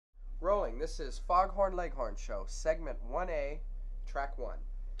This is Foghorn Leghorn Show, segment 1A, track 1.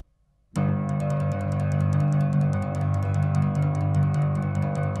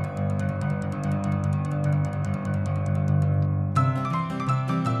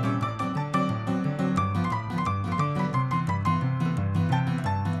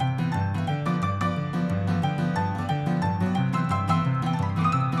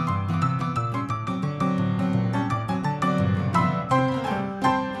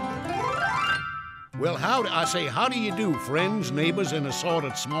 Well, how do you do, friends, neighbors, and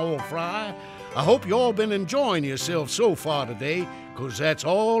assorted small fry? I hope you all been enjoying yourself so far today, 'cause that's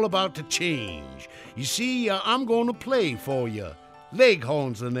all about to change. You see, I'm gonna play for you.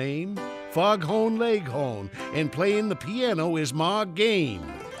 Leghorn's the name, Foghorn Leghorn, and playing the piano is my game.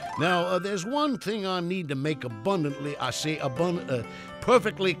 Now, there's one thing I need to make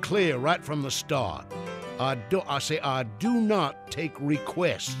perfectly clear right from the start. I do not take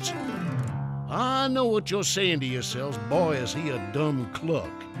requests. I know what you're saying to yourselves, boy, is he a dumb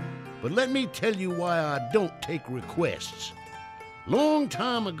cluck. But let me tell you why I don't take requests. Long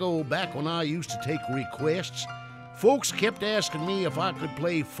time ago, back when I used to take requests, folks kept asking me if I could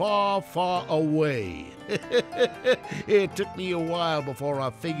play Far, Far Away. It took me a while before I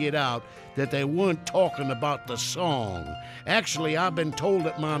figured out that they weren't talking about the song. Actually, I've been told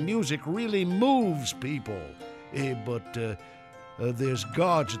that my music really moves people. But there's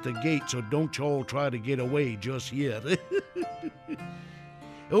guards at the gate, so don't you all try to get away just yet.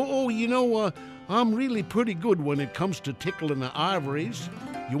 I'm really pretty good when it comes to tickling the ivories.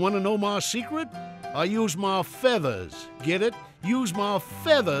 You want to know my secret? I use my feathers. Get it? Use my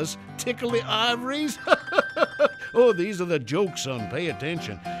feathers, tickle the ivories. Oh, these are the jokes, son. Pay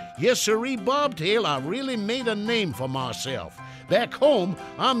attention. Yes, sirree, Bobtail, I really made a name for myself. Back home,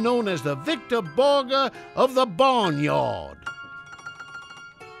 I'm known as the Victor Borger of the Barnyard.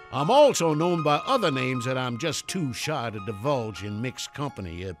 I'm also known by other names that I'm just too shy to divulge in mixed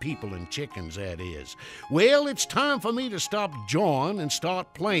company, people and chickens, that is. Well, it's time for me to stop jawing and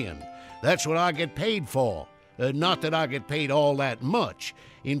start playing. That's what I get paid for. Not that I get paid all that much.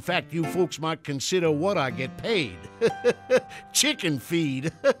 In fact, you folks might consider what I get paid. Chicken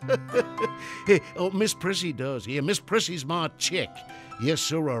feed. Oh, Miss Prissy does. Yeah, Miss Prissy's my chick. Yes,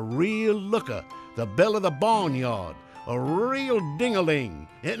 sir, a real looker. The belle of the barnyard. A real ding-a-ling.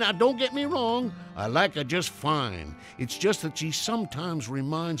 Now, don't get me wrong, I like her just fine. It's just that she sometimes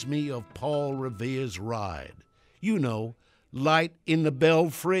reminds me of Paul Revere's ride. You know, Light in the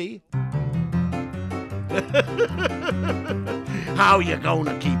Belfry. How you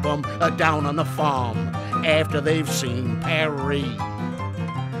gonna keep 'em down on the farm after they've seen Paris?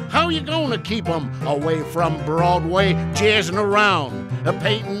 How you gonna keep 'em away from Broadway, jazzing around,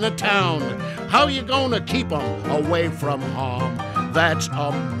 painting the town? How you gonna keep 'em away from harm? That's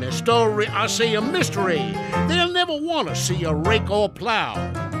a mystery, I say a mystery. They'll never wanna see a rake or plow.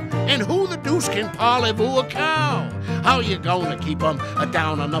 And who the deuce can parlez-vous a cow? How you gonna keep 'em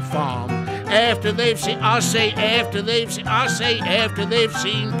down on the farm after they've seen, after they've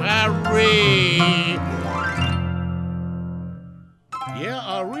seen Paris? Yeah,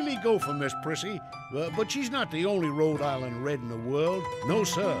 I really go for Miss Prissy, but she's not the only Rhode Island red in the world. No,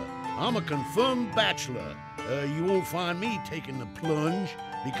 sir. I'm a confirmed bachelor. You won't find me taking the plunge,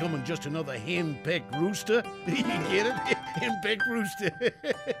 becoming just another hen-pecked rooster. You get it? Hen-pecked rooster.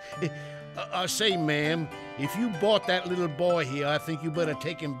 I say, ma'am, if you bought that little boy here, I think you better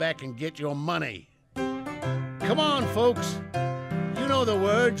take him back and get your money. Come on, folks. You know the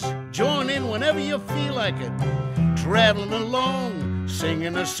words. Join in whenever you feel like it. Traveling along,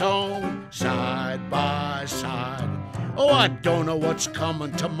 singing a song, side by side. Oh, I don't know what's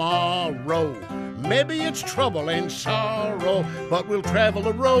coming tomorrow. Maybe it's trouble and sorrow, but we'll travel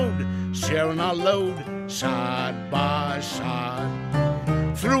the road, sharing our load, side by side.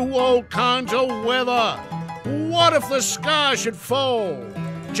 Through all kinds of weather, what if the sky should fall?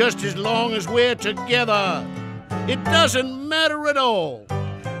 Just as long as we're together, it doesn't matter at all.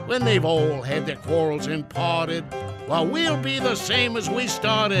 When they've all had their quarrels and parted, well, we'll be the same as we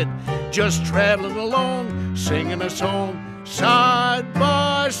started, just traveling along, singing a song, side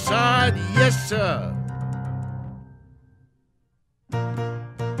by side, yes, sir.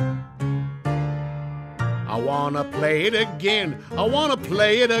 I wanna play it again, I wanna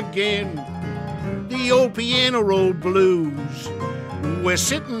play it again, the old piano road blues. We're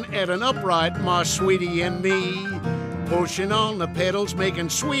sitting at an upright, my sweetie and me, pushing on the pedals, making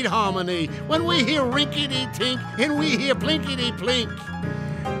sweet harmony. When we hear rinkety-tink and we hear plinkety-plink,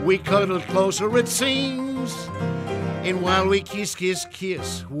 we cuddle closer, it seems. And while we kiss, kiss,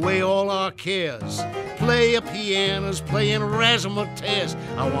 kiss away all our cares, play a piano's playing razzmatazz.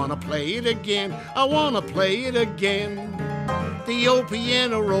 I wanna play it again, I wanna play it again. The old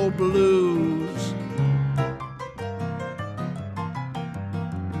piano roll blues.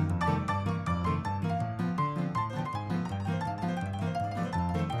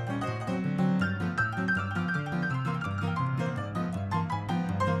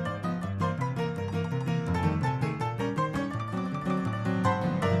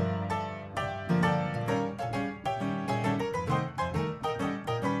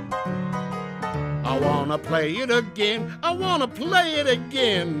 I wanna play it again, I wanna play it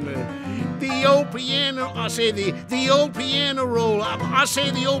again. The old piano, I say the old piano roll, I say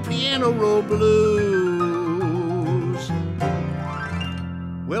the old piano roll blues.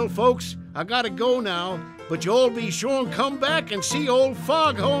 Well, folks, I gotta go now, but you all be sure and come back and see old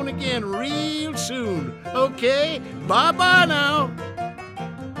Foghorn again real soon, okay? Bye-bye now.